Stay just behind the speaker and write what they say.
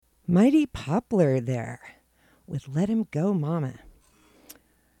Mighty Poplar there with Let Him Go Mama.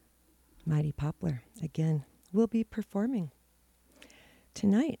 Mighty Poplar, again, will be performing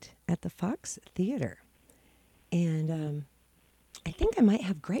tonight at the Fox Theater. And I think I might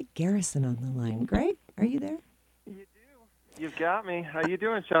have Greg Garrison on the line. Greg, are you there? You do. You've got me. How you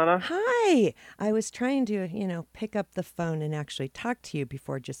doing, Shauna? Hi. I was trying to, pick up the phone and actually talk to you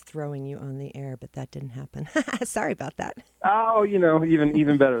before just throwing you on the air, but that didn't happen. Sorry about that. Oh,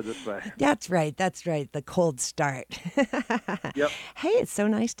 even better this way. That's right. The cold start. Yep. Hey, it's so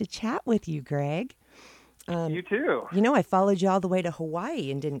nice to chat with you, Greg. You too. I followed you all the way to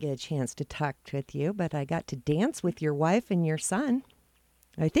Hawaii and didn't get a chance to talk with you, but I got to dance with your wife and your son.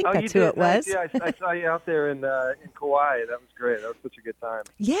 I think that's who it was. Yeah, I saw you out there in Kauai. That was great. That was such a good time.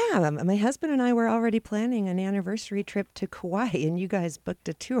 Yeah, my husband and I were already planning an anniversary trip to Kauai, and you guys booked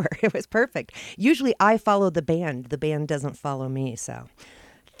a tour. It was perfect. Usually I follow the band. The band doesn't follow me, so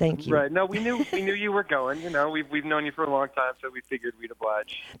thank you. Right. No, we knew you were going. We've known you for a long time, so we figured we'd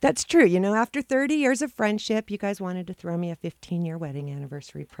oblige. That's true. After 30 years of friendship, you guys wanted to throw me a 15-year wedding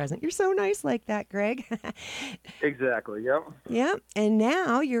anniversary present. You're so nice like that, Greg. Exactly. Yep. Yeah, and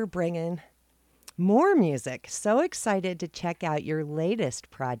now you're bringing more music. So excited to check out your latest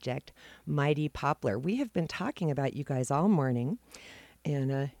project, Mighty Poplar. We have been talking about you guys all morning,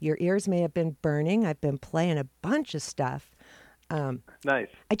 and your ears may have been burning. I've been playing a bunch of stuff. Nice.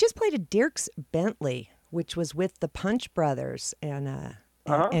 I just played a Dierks Bentley, which was with the Punch Brothers and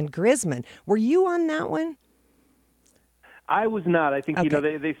Grisman. Were you on that one? I was not. I think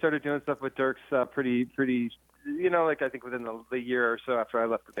Okay. they started doing stuff with Dirks pretty. I think within the year or so after I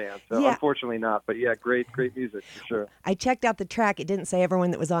left the band. So Yeah. Unfortunately not. But yeah, great music for sure. I checked out the track. It didn't say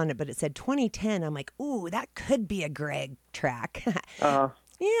everyone that was on it, but it said 2010. I'm like, ooh, that could be a Greg track.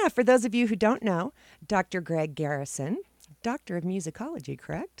 Yeah, for those of you who don't know, Dr. Greg Garrison, Doctor of Musicology,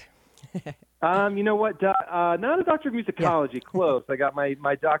 correct? You know what? Not a doctor of musicology. Close. I got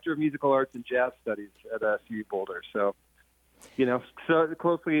my doctor of musical arts and jazz studies at CU Boulder. So, so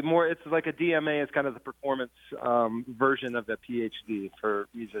closely more. It's like a DMA is kind of the performance version of the PhD for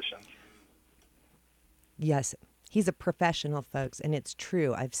musicians. Yes, he's a professional, folks, and it's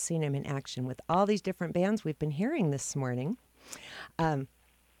true. I've seen him in action with all these different bands we've been hearing this morning.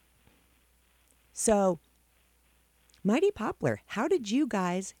 So, Mighty Poplar, how did you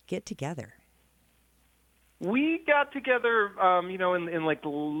guys get together? We got together, in like the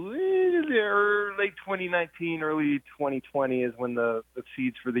late 2019, early 2020 is when the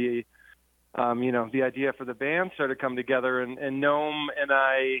seeds for the idea for the band started to come together, and Noam and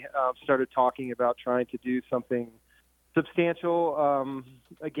I started talking about trying to do something substantial.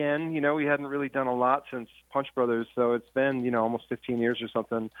 Again, we hadn't really done a lot since Punch Brothers, so it's been, almost 15 years or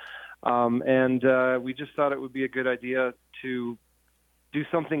something. And we just thought it would be a good idea to do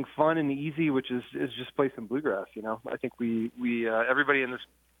something fun and easy, which is just play some bluegrass. I think we everybody in this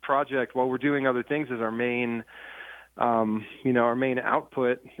project, while we're doing other things, is our main, our main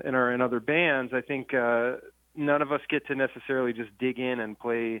output in other bands. I think none of us get to necessarily just dig in and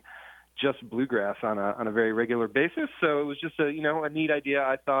play just bluegrass on a very regular basis. So it was just a neat idea,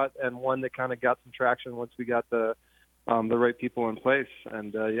 I thought, and one that kind of got some traction once we got the right people in place.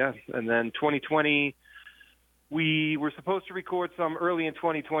 And and then 2020. We were supposed to record some early in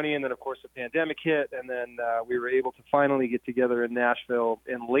 2020, and then, of course, the pandemic hit, and then we were able to finally get together in Nashville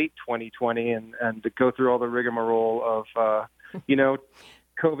in late 2020 and to go through all the rigmarole of,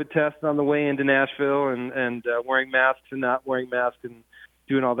 COVID tests on the way into Nashville and wearing masks and not wearing masks and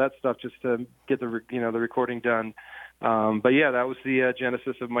doing all that stuff just to get the recording done. But, yeah, that was the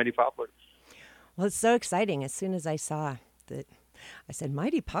genesis of Mighty Poplar. Well, it's so exciting. As soon as I saw that, I said,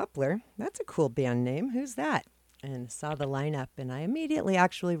 Mighty Poplar, that's a cool band name. Who's that? And saw the lineup, and I immediately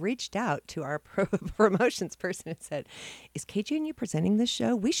actually reached out to our promotions person and said, is KJ and you presenting this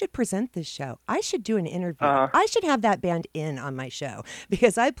show? We should present this show. I should do an interview. I should have that band in on my show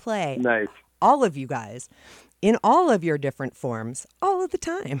because I play all of you guys in all of your different forms all of the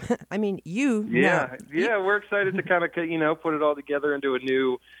time. I mean, Yeah, we're excited to kind of, put it all together into a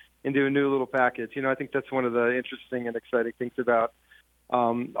new little package. I think that's one of the interesting and exciting things about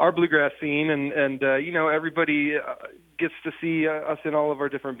our bluegrass scene, and everybody gets to see us in all of our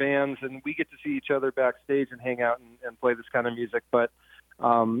different bands, and we get to see each other backstage and hang out and play this kind of music. But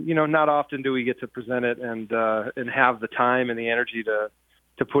not often do we get to present it and have the time and the energy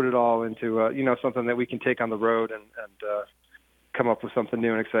to put it all into something that we can take on the road and come up with something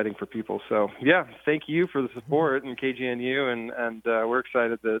new and exciting for people. So yeah, thank you for the support and KGNU, and we're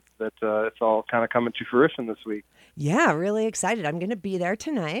excited that it's all kind of coming to fruition this week. Yeah, really excited. I'm going to be there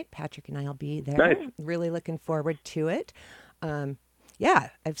tonight. Patrick and I will be there. Nice. Really looking forward to it. yeah,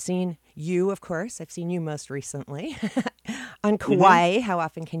 I've seen you, of course. I've seen you most recently on Hmm. Kauai. How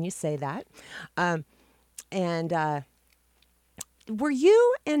often can you say that? Um, and were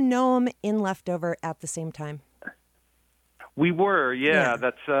you and Noam in Leftover at the same time? We were, yeah. Yeah,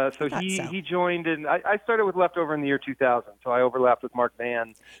 That's I so thought so. he joined in. I started with Leftover in the year 2000, so I overlapped with Mark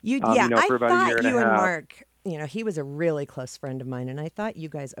Van, Yeah, I for about a year thought and a you and half. Mark, he was a really close friend of mine, and I thought you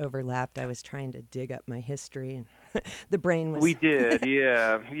guys overlapped. I was trying to dig up my history, and the brain We was, did,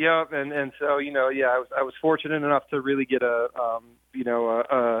 yeah, yep, and so yeah, I was fortunate enough to really get a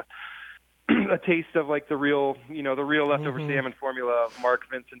a taste of like the real Leftover hmm salmon formula of Mark,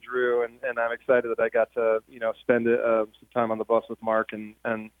 Vince, and Drew, and I'm excited that I got to spend some time on the bus with Mark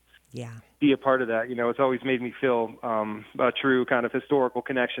and yeah. be a part of that. It's always made me feel a true kind of historical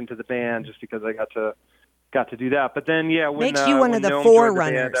connection to the band just because I got to do that. But then yeah, Makes you one of when the Gnome joined the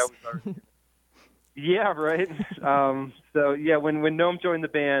band, I forerunners. was already yeah, right. So yeah, when Gnome joined the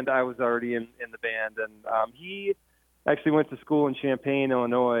band, I was already in the band, and he actually went to school in Champaign,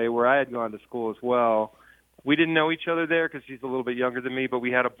 Illinois, where I had gone to school as well. We didn't know each other there because he's a little bit younger than me, but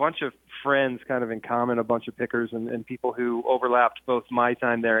we had a bunch of friends kind of in common, a bunch of pickers and people who overlapped both my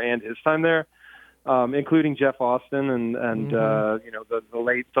time there and his time there, including Jeff Austin and hmm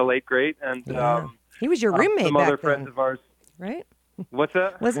the late great and Yeah. He was your roommate some other back friends then, of ours. right? What's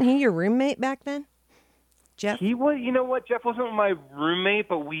that? Wasn't he your roommate back then, Jeff? He was, you know what? Jeff wasn't my roommate,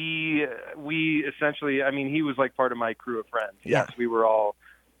 but we essentially, I mean, he was like part of my crew of friends. Yeah. Yes, we were all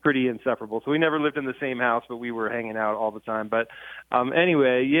pretty inseparable. So we never lived in the same house, but we were hanging out all the time. But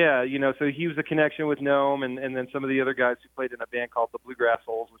anyway, yeah, so he was a connection with Gnome, and then some of the other guys who played in a band called the Bluegrass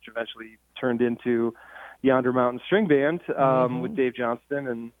Holes, which eventually turned into Yonder Mountain String Band with hmm Dave Johnston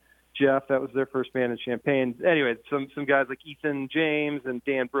and Jeff. That was their first band in Champaign. Anyway, some guys like Ethan James and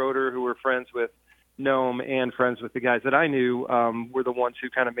Dan Broder, who were friends with Gnome and friends with the guys that I knew, were the ones who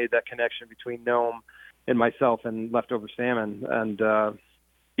kind of made that connection between Gnome and myself and Leftover Salmon. And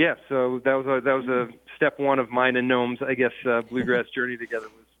yeah, so that was a step one of mine and Gnome's, I guess, bluegrass journey together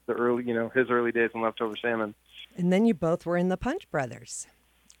was the early, his early days in Leftover Salmon. And then you both were in the Punch Brothers.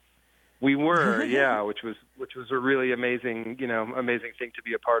 We were, yeah, which was a really amazing, amazing thing to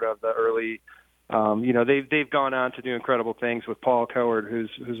be a part of. The early, they've gone on to do incredible things with Paul Coward,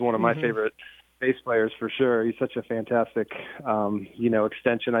 who's one of my hmm favorite bass players for sure. He's such a fantastic,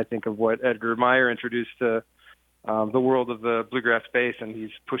 extension, I think, of what Edgar Meyer introduced to the world of the bluegrass bass, and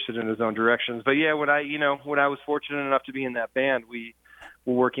he's pushed it in his own directions. But yeah, when I was fortunate enough to be in that band, we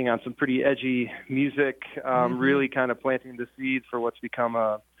were working on some pretty edgy music, really kind of planting the seeds for what's become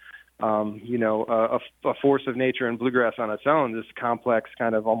a force of nature in bluegrass on its own. This complex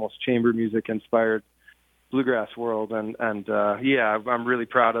kind of almost chamber music inspired bluegrass world, and yeah, I'm really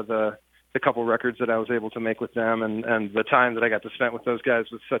proud of the couple records that I was able to make with them, and the time that I got to spend with those guys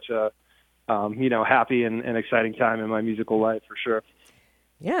was such a happy and exciting time in my musical life for sure.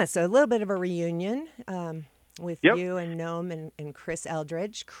 Yeah, so a little bit of a reunion with Yep. you and Gnome and Chris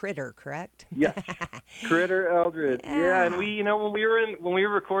Eldridge. Critter, correct? Yes. Critter Eldridge. Yeah, and Yeah. we, when we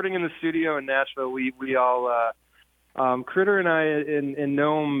were recording in the studio in Nashville, we all Critter and I and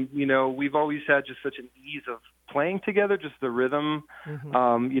Gnome, we've always had just such an ease of playing together, just the rhythm, hmm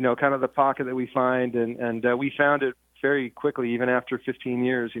kind of the pocket that we find, and we found it very quickly, even after 15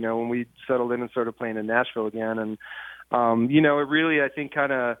 years, when we settled in and started playing in Nashville again. And, it really, I think,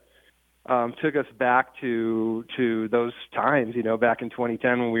 kind of took us back to those times, back in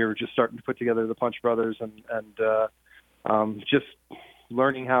 2010 when we were just starting to put together the Punch Brothers and just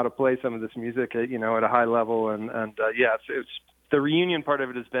learning how to play some of this music at, at a high level. And yeah, it's the reunion part of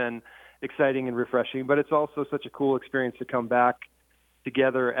it has been exciting and refreshing, but it's also such a cool experience to come back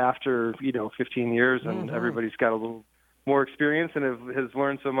together after, 15 years and hmm everybody's got a little more experience and has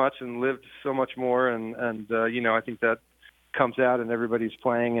learned so much and lived so much more. And I think that comes out in everybody's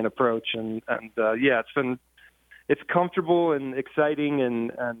playing and approach. And yeah, it's comfortable and exciting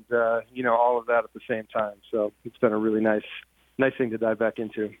and all of that at the same time. So it's been a really nice thing to dive back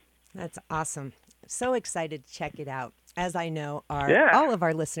into. That's awesome. So excited to check it out, as I know are Yeah, all of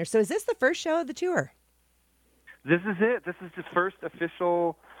our listeners. So is this the first show of the tour? this is it. This is the first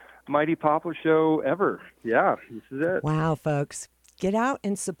official Mighty Poplar show ever. Yeah, this is it. Wow, folks. Get out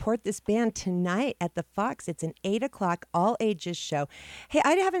and support this band tonight at the Fox. It's an 8 o'clock all ages show. Hey,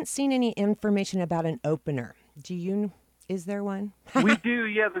 I haven't seen any information about an opener. Is there one? We do,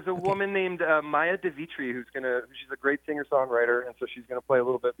 yeah. There's a Okay. woman named Maya DeVitri she's a great singer-songwriter, and so she's gonna play a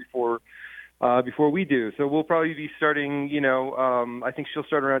little bit before we do. So we'll probably be starting, I think she'll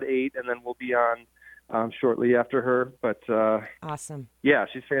start around 8, and then we'll be on shortly after her. But Awesome. yeah,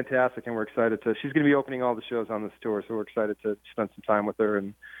 she's fantastic, and we're excited to. She's going to be opening all the shows on this tour, so we're excited to spend some time with her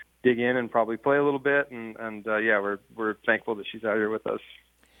and dig in and probably play a little bit. And yeah, we're thankful that she's out here with us.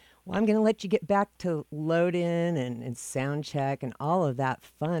 Well, I'm going to let you get back to load in and sound check and all of that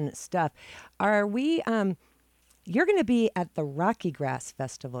fun stuff. Are we, you're going to be at the Rocky Grass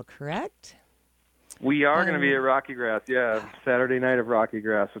Festival, correct? We are going to be at Rocky Grass, yeah, Saturday night of Rocky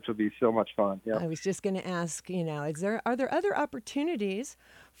Grass, which will be so much fun. Yeah. I was just going to ask, are there other opportunities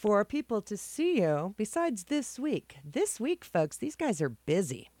for people to see you besides this week? This week, folks, these guys are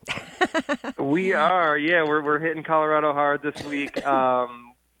busy. We are, yeah. We're hitting Colorado hard this week,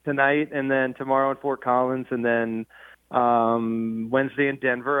 tonight, and then tomorrow in Fort Collins, and then Wednesday in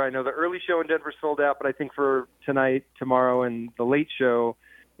Denver. I know the early show in Denver sold out, but I think for tonight, tomorrow, and the late show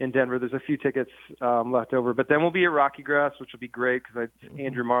in Denver, there's a few tickets left over. But then we'll be at Rocky Grass, which will be great because it's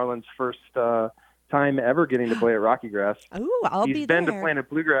Andrew Marlin's first time ever getting to play at Rocky Grass. Oh, I'll be there. He's been to Planet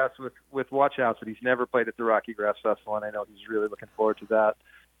Bluegrass with Watch House, but he's never played at the Rocky Grass Festival, and I know he's really looking forward to that,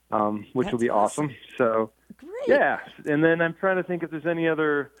 which That's will be awesome. So, great. yeah. And then I'm trying to think if there's any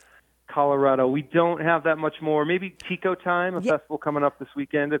other Colorado. We don't have that much more. Maybe Tico Time, a festival coming up this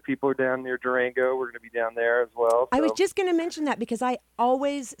weekend. If people are down near Durango, we're going to be down there as well. So. I was just going to mention that because I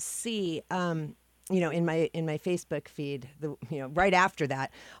always see, in my Facebook feed, right after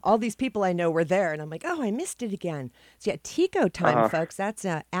that, all these people I know were there, and I'm like, oh, I missed it again. So yeah, Tico Time, folks. That's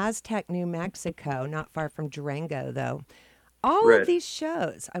Aztec, New Mexico, not far from Durango, though. All of these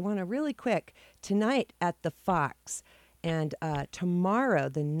shows, I want to really quick, tonight at the Fox, and tomorrow,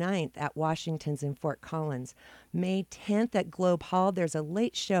 the 9th, at Washington's in Fort Collins. May 10th at Globe Hall, there's a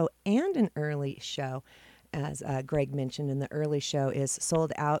late show and an early show. As Greg mentioned, and the early show is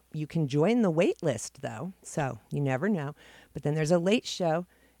sold out. You can join the wait list, though, so you never know. But then there's a late show,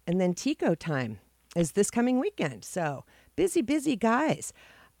 and then Tico Time is this coming weekend. So busy, busy guys.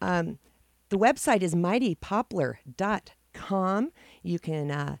 The website is mightypoplar.com. You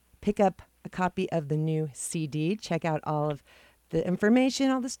can pick up a copy of the new CD. Check out all of the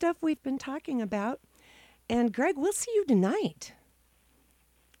information, all the stuff we've been talking about. And Greg, we'll see you tonight.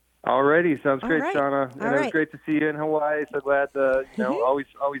 Alrighty, sounds great, right. Shauna. And it was great to see you in Hawaii. So glad, always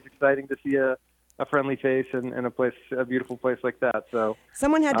exciting to see a friendly face in a beautiful place like that. So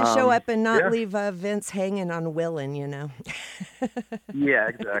someone had to show up and not leave Vince hanging on Willin, Yeah,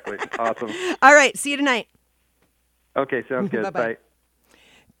 exactly. Awesome. All right, see you tonight. Okay, sounds good. Bye-bye. Bye.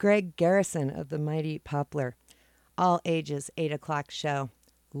 Greg Garrison of the Mighty Poplar. All ages, 8 o'clock show.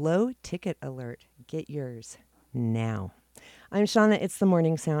 Low ticket alert. Get yours now. I'm Shauna. It's the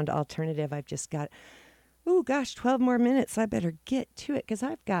Morning Sound Alternative. I've just got, 12 more minutes. I better get to it because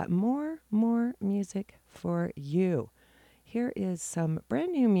I've got more music for you. Here is some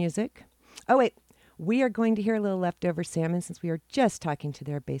brand new music. Oh, wait. We are going to hear a little Leftover Salmon since we are just talking to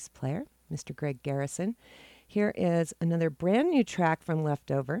their bass player, Mr. Greg Garrison. Here is another brand new track from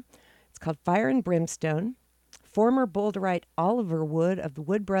Leftover. It's called Fire and Brimstone. Former Boulderite Oliver Wood of the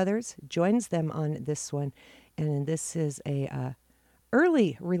Wood Brothers joins them on this one. And this is a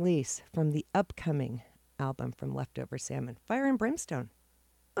early release from the upcoming album from Leftover Salmon, Fire and Brimstone,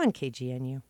 on KGNU.